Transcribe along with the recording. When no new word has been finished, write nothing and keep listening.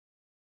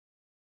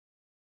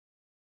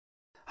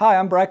Hi,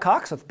 I'm Bry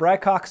Cox with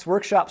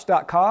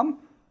BryCoxWORKSHOPS.com.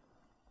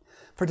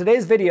 For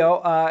today's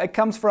video, it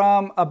comes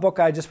from a book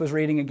I just was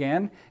reading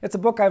again. It's a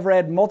book I've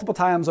read multiple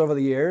times over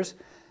the years,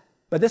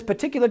 but this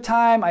particular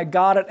time I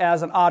got it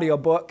as an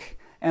audiobook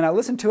and I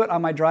listened to it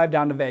on my drive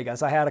down to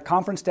Vegas. I had a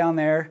conference down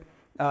there,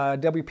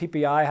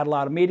 WPPI, had a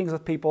lot of meetings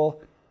with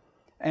people,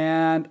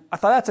 and I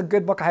thought that's a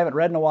good book I haven't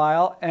read in a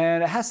while,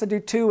 and it has to do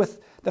too with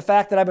the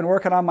fact that I've been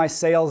working on my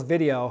sales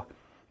video,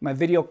 my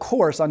video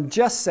course on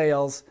just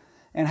sales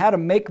and how to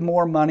make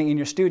more money in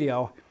your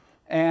studio.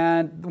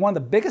 And one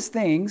of the biggest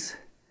things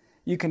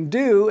you can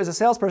do as a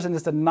salesperson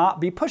is to not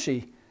be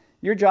pushy.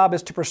 Your job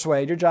is to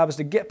persuade. Your job is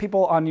to get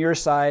people on your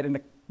side and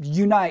to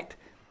unite.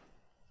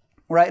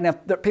 Right? And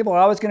if people are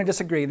always going to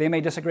disagree. They may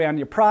disagree on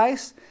your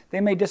price.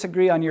 They may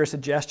disagree on your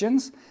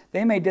suggestions.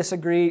 They may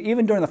disagree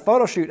even during the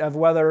photo shoot of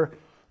whether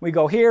we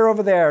go here,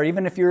 over there.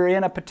 Even if you're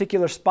in a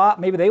particular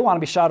spot, maybe they want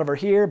to be shot over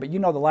here, but you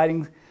know the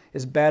lighting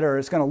is better.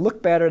 It's going to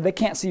look better. They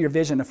can't see your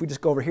vision. If we just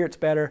go over here, it's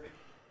better.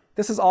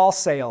 This is all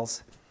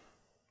sales.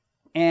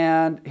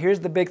 And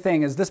here's the big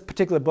thing is this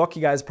particular book,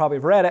 you guys probably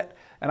have read it,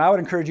 and I would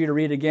encourage you to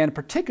read it again,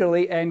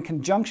 particularly in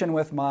conjunction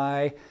with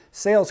my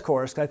sales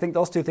course, because I think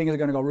those two things are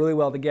going to go really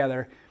well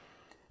together.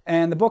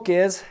 And the book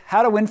is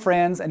How to Win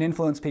Friends and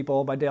Influence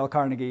People by Dale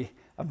Carnegie.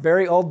 A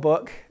very old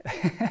book,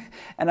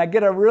 and I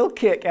get a real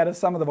kick out of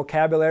some of the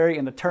vocabulary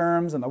and the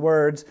terms and the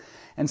words,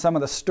 and some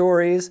of the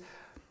stories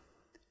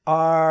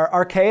are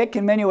archaic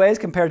in many ways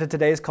compared to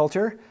today's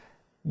culture.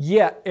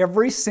 Yet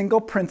every single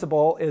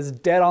principle is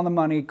dead on the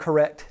money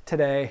correct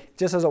today,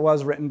 just as it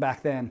was written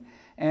back then.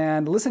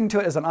 And listening to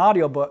it as an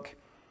audiobook,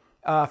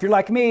 if you're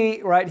like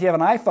me, right, if you have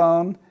an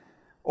iPhone,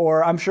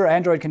 or I'm sure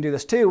Android can do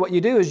this too, what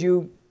you do is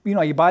you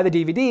buy the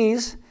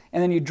DVDs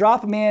and then you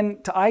drop them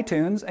into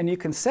iTunes and you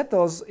can set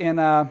those in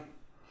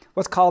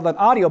what's called an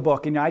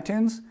audiobook in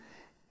iTunes,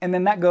 and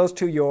then that goes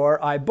to your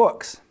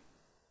iBooks.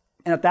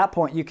 And at that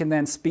point you can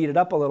then speed it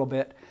up a little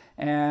bit.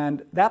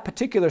 And that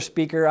particular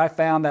speaker, I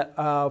found that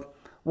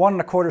 1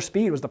 1/4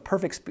 speed was the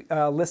perfect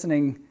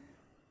listening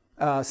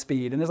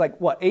speed. And there's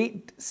like, what,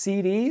 8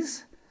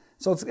 CDs?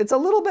 So it's a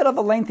little bit of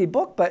a lengthy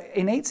book, but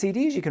in 8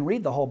 CDs you can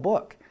read the whole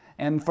book.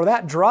 And for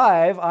that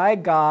drive, I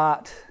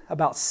got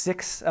about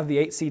 6 of the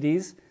 8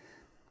 CDs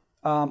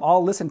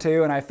all listened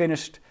to, and I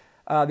finished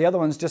the other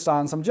ones just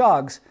on some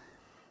jogs.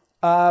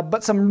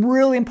 But some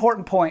really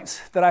important points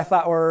that I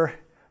thought were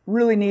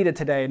really needed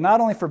today,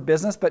 not only for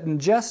business, but in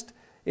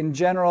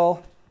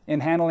general in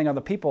handling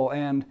other people.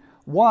 And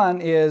one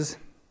is,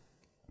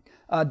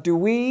 do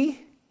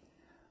we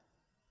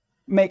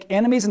make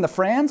enemies into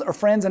friends or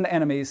friends into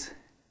enemies?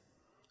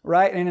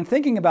 Right? And in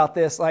thinking about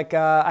this, like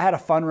I had a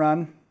fun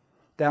run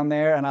down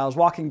there, and I was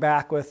walking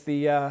back with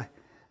the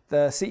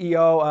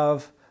CEO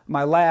of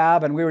my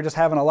lab, and we were just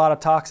having a lot of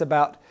talks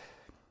about,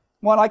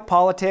 well, like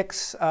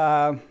politics,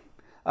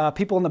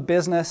 people in the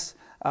business,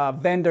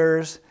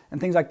 vendors, and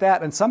things like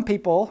that. And some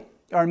people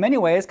are in many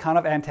ways kind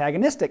of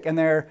antagonistic, and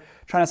they're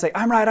trying to say,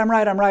 I'm right, I'm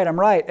right, I'm right, I'm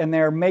right, and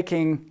they're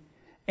making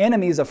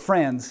enemies of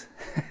friends,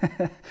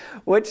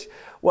 which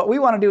what we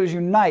want to do is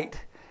unite.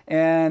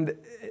 And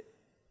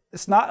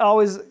it's not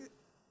always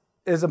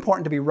as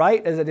important to be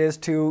right as it is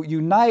to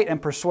unite and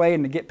persuade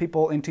and to get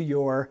people into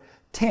your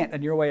tent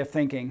and your way of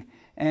thinking.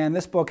 And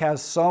this book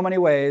has so many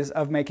ways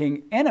of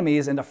making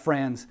enemies into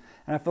friends.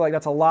 And I feel like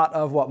that's a lot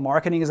of what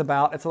marketing is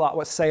about. It's a lot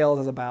what sales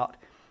is about,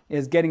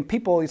 is getting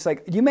people. It's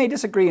like, you may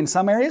disagree in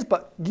some areas,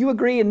 but you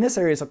agree in this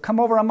area, so come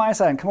over on my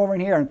side and come over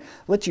in here and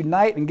let's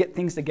unite and get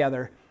things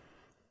together.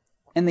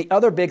 And the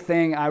other big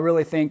thing I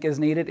really think is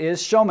needed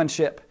is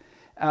showmanship,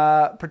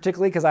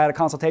 particularly because I had a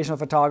consultation with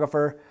a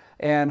photographer,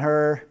 and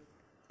her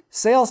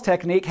sales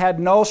technique had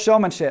no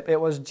showmanship.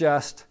 It was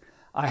just,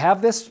 I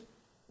have this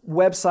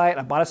website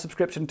I bought a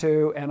subscription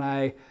to, and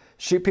I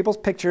shoot people's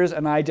pictures,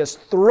 and I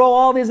just throw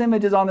all these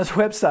images on this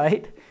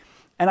website,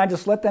 and I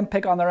just let them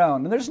pick on their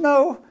own. And there's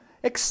no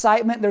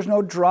excitement, there's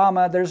no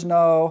drama, there's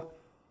no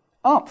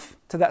oomph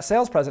to that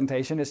sales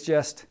presentation. It's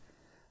just,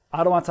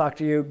 I don't want to talk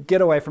to you,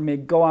 get away from me,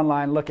 go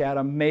online, look at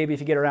them, maybe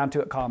if you get around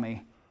to it, call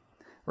me.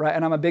 Right?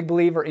 And I'm a big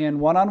believer in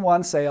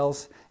one-on-one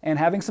sales and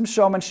having some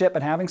showmanship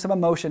and having some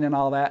emotion and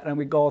all that, and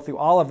we go through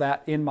all of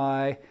that in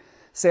my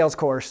sales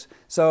course.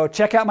 So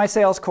check out my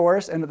sales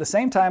course, and at the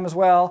same time as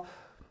well,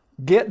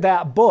 get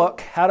that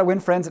book, How to Win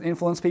Friends and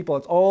Influence People.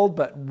 It's old,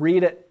 but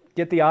read it,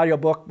 get the audio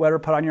book, whatever,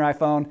 put on your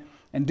iPhone,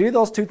 and do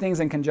those two things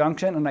in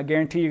conjunction, and I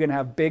guarantee you're going to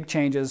have big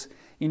changes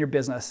in your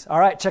business. All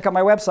right, check out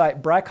my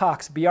website,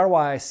 BryCox,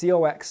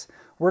 BryCox,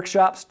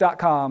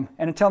 Workshops.com.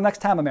 And until next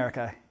time,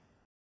 America.